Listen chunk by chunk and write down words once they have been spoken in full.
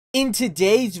In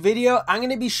today's video, I'm going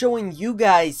to be showing you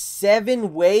guys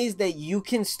 7 ways that you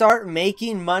can start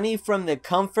making money from the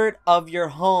comfort of your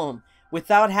home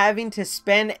without having to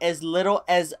spend as little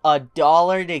as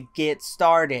 $1 to get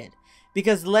started.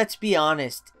 Because let's be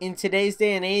honest, in today's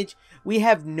day and age, we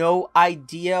have no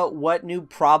idea what new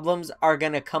problems are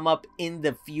going to come up in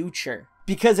the future.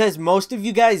 Because as most of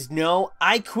you guys know,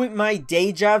 I quit my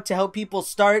day job to help people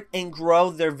start and grow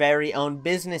their very own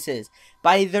businesses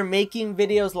by either making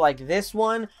videos like this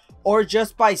one or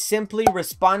just by simply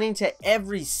responding to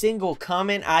every single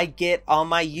comment I get on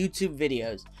my YouTube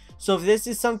videos. So if this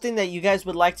is something that you guys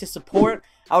would like to support,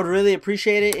 I would really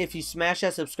appreciate it if you smash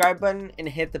that subscribe button and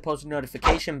hit the post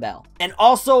notification bell. And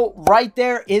also, right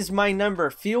there is my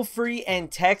number. Feel free and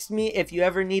text me if you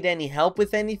ever need any help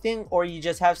with anything or you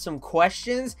just have some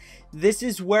questions. This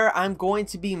is where I'm going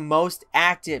to be most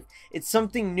active. It's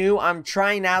something new I'm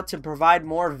trying out to provide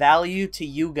more value to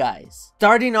you guys.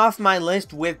 Starting off my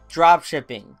list with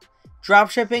dropshipping.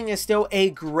 Dropshipping is still a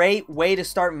great way to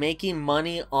start making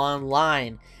money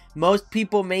online. Most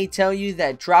people may tell you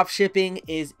that dropshipping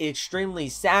is extremely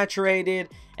saturated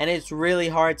and it's really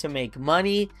hard to make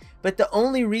money, but the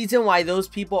only reason why those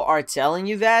people are telling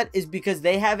you that is because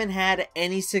they haven't had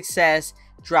any success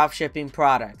dropshipping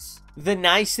products. The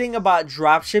nice thing about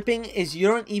dropshipping is you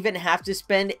don't even have to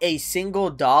spend a single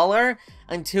dollar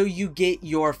until you get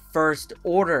your first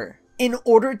order. In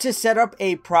order to set up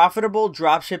a profitable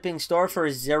dropshipping store for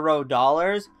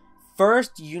 $0,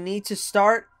 first you need to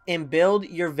start and build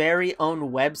your very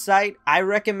own website. I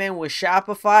recommend with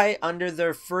Shopify under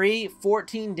their free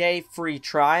 14-day free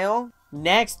trial.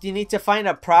 Next, you need to find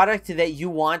a product that you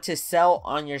want to sell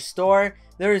on your store.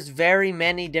 There's very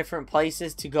many different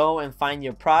places to go and find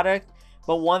your product,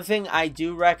 but one thing I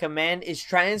do recommend is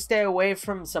try and stay away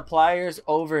from suppliers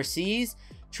overseas.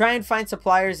 Try and find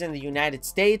suppliers in the United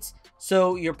States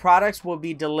so your products will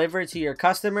be delivered to your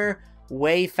customer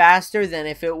way faster than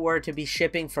if it were to be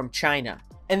shipping from China.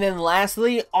 And then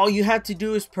lastly, all you have to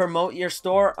do is promote your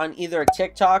store on either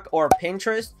TikTok or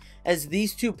Pinterest, as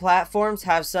these two platforms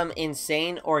have some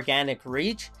insane organic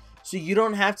reach. So you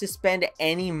don't have to spend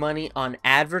any money on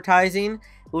advertising.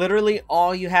 Literally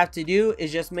all you have to do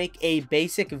is just make a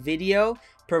basic video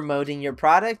promoting your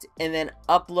product and then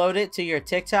upload it to your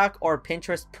TikTok or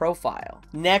Pinterest profile.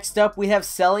 Next up, we have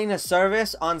selling a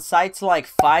service on sites like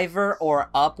Fiverr or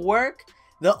Upwork.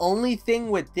 The only thing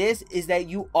with this is that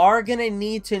you are going to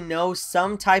need to know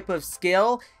some type of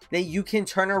skill that you can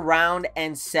turn around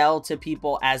and sell to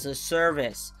people as a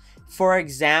service. For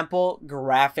example,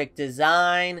 graphic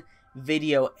design,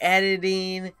 video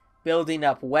editing, building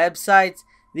up websites.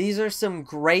 These are some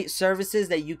great services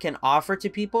that you can offer to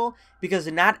people because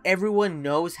not everyone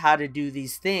knows how to do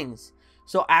these things.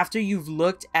 So after you've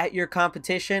looked at your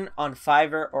competition on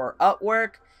Fiverr or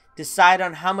Upwork, decide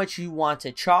on how much you want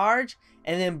to charge,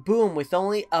 and then boom, with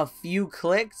only a few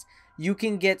clicks, you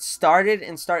can get started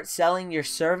and start selling your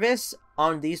service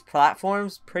on these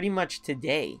platforms pretty much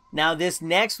today. Now, this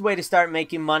next way to start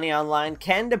making money online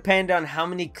can depend on how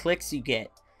many clicks you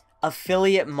get.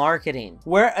 Affiliate marketing,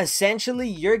 where essentially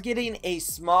you're getting a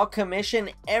small commission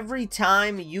every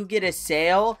time you get a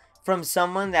sale from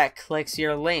someone that clicks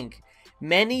your link.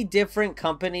 Many different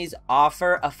companies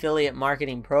offer affiliate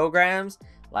marketing programs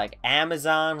like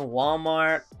Amazon,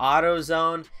 Walmart,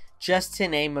 AutoZone, just to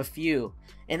name a few.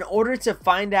 In order to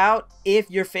find out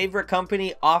if your favorite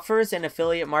company offers an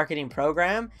affiliate marketing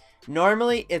program,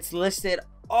 normally it's listed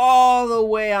all the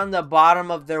way on the bottom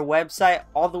of their website,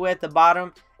 all the way at the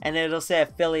bottom, and it'll say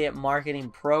affiliate marketing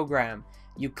program.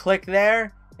 You click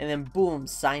there and then boom,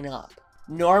 sign up.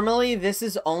 Normally, this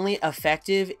is only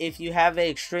effective if you have an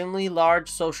extremely large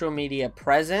social media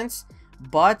presence,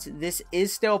 but this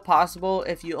is still possible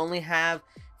if you only have,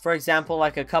 for example,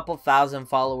 like a couple thousand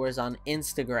followers on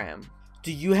Instagram.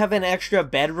 Do you have an extra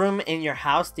bedroom in your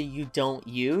house that you don't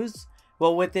use?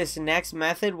 Well, with this next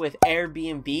method with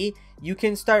Airbnb, you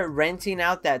can start renting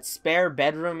out that spare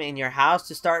bedroom in your house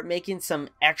to start making some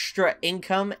extra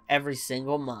income every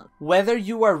single month. Whether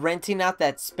you are renting out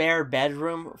that spare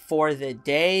bedroom for the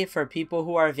day for people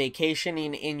who are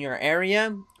vacationing in your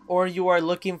area, or you are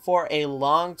looking for a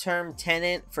long-term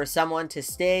tenant for someone to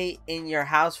stay in your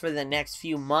house for the next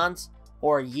few months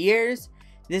or years,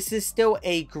 this is still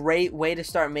a great way to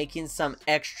start making some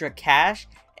extra cash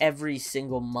every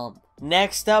single month.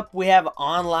 Next up, we have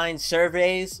online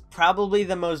surveys, probably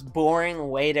the most boring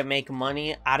way to make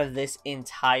money out of this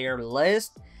entire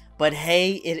list. But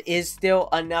hey, it is still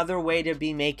another way to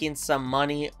be making some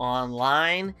money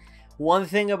online. One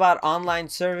thing about online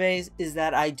surveys is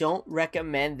that I don't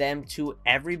recommend them to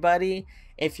everybody.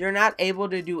 If you're not able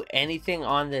to do anything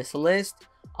on this list,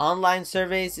 Online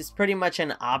surveys is pretty much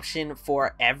an option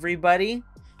for everybody.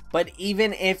 But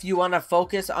even if you want to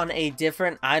focus on a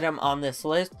different item on this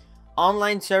list,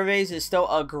 online surveys is still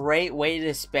a great way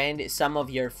to spend some of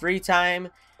your free time.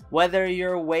 Whether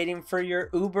you're waiting for your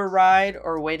Uber ride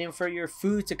or waiting for your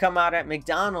food to come out at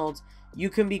McDonald's, you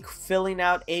can be filling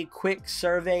out a quick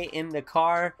survey in the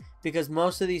car, because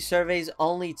most of these surveys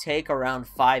only take around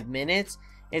 5 minutes.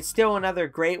 It's still another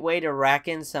great way to rack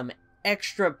in some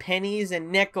extra pennies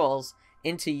and nickels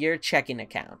into your checking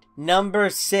account. Number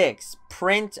 6,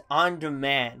 print on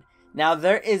demand. Now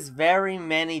there is very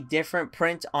many different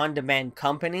print on demand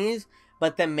companies,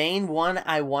 but the main one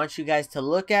I want you guys to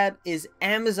look at is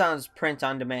Amazon's print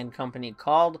on demand company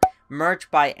called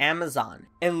Merch by Amazon.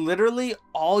 And literally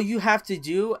all you have to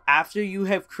do after you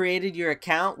have created your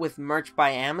account with Merch by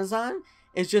Amazon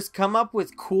is just come up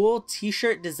with cool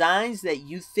t-shirt designs that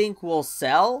you think will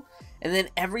sell. And then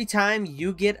every time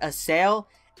you get a sale,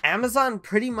 Amazon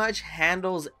pretty much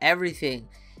handles everything.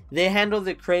 They handle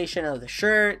the creation of the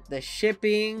shirt, the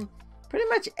shipping, pretty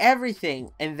much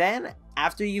everything. And then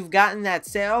after you've gotten that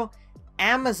sale,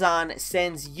 Amazon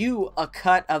sends you a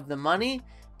cut of the money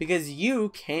because you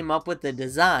came up with the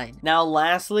design. Now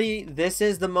lastly, this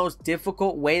is the most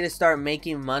difficult way to start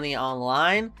making money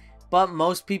online, but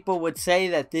most people would say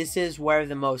that this is where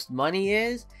the most money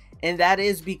is, and that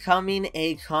is becoming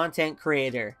a content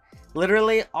creator.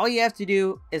 Literally, all you have to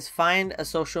do is find a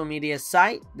social media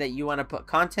site that you want to put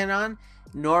content on.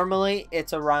 Normally,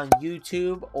 it's around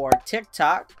YouTube or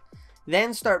TikTok.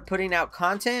 Then start putting out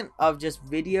content of just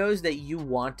videos that you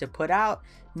want to put out.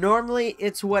 Normally,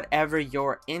 it's whatever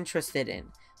you're interested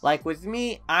in. Like with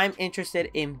me, I'm interested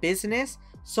in business,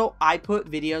 so I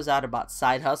put videos out about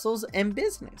side hustles and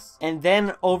business. And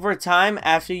then over time,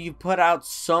 after you put out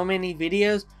so many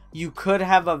videos, you could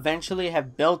have eventually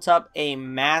have built up a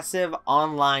massive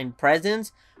online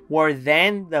presence, where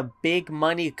then the big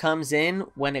money comes in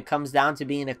when it comes down to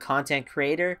being a content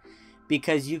creator,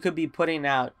 because you could be putting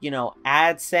out,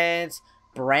 AdSense,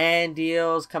 brand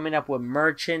deals, coming up with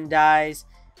merchandise,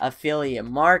 affiliate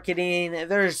marketing.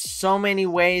 There's so many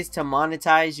ways to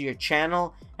monetize your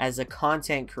channel as a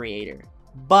content creator.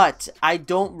 But I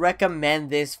don't recommend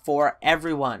this for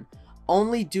everyone.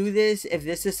 Only do this if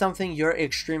this is something you're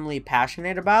extremely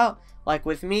passionate about. Like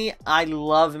with me, I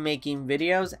love making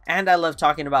videos and I love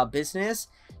talking about business.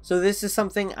 So this is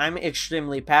something I'm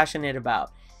extremely passionate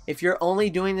about. If you're only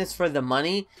doing this for the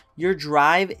money, your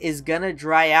drive is gonna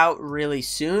dry out really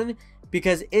soon,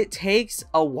 because it takes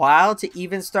a while to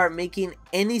even start making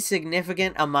any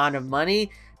significant amount of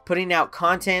money putting out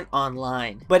content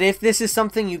online. But if this is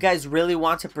something you guys really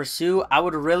want to pursue, I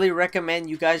would really recommend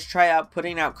you guys try out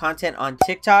putting out content on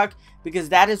TikTok, because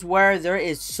that is where there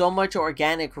is so much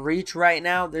organic reach right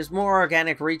now. There's more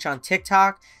organic reach on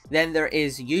TikTok than there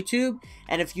is YouTube.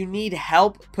 And if you need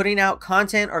help putting out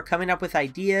content or coming up with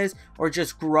ideas or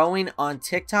just growing on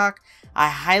TikTok, I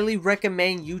highly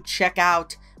recommend you check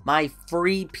out my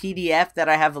free PDF that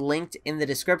I have linked in the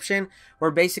description, where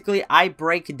basically I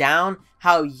break down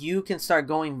how you can start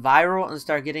going viral and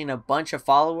start getting a bunch of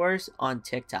followers on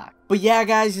TikTok. But yeah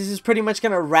guys, this is pretty much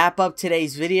gonna wrap up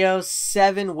today's video.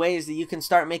 7 ways that you can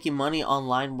start making money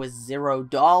online with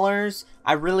 $0.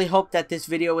 I really hope that this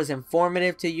video was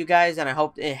informative to you guys, and I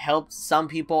hope it helped some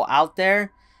people out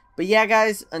there. But yeah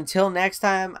guys, until next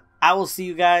time, I will see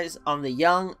you guys on the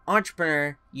Young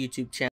Entrepreneur YouTube channel.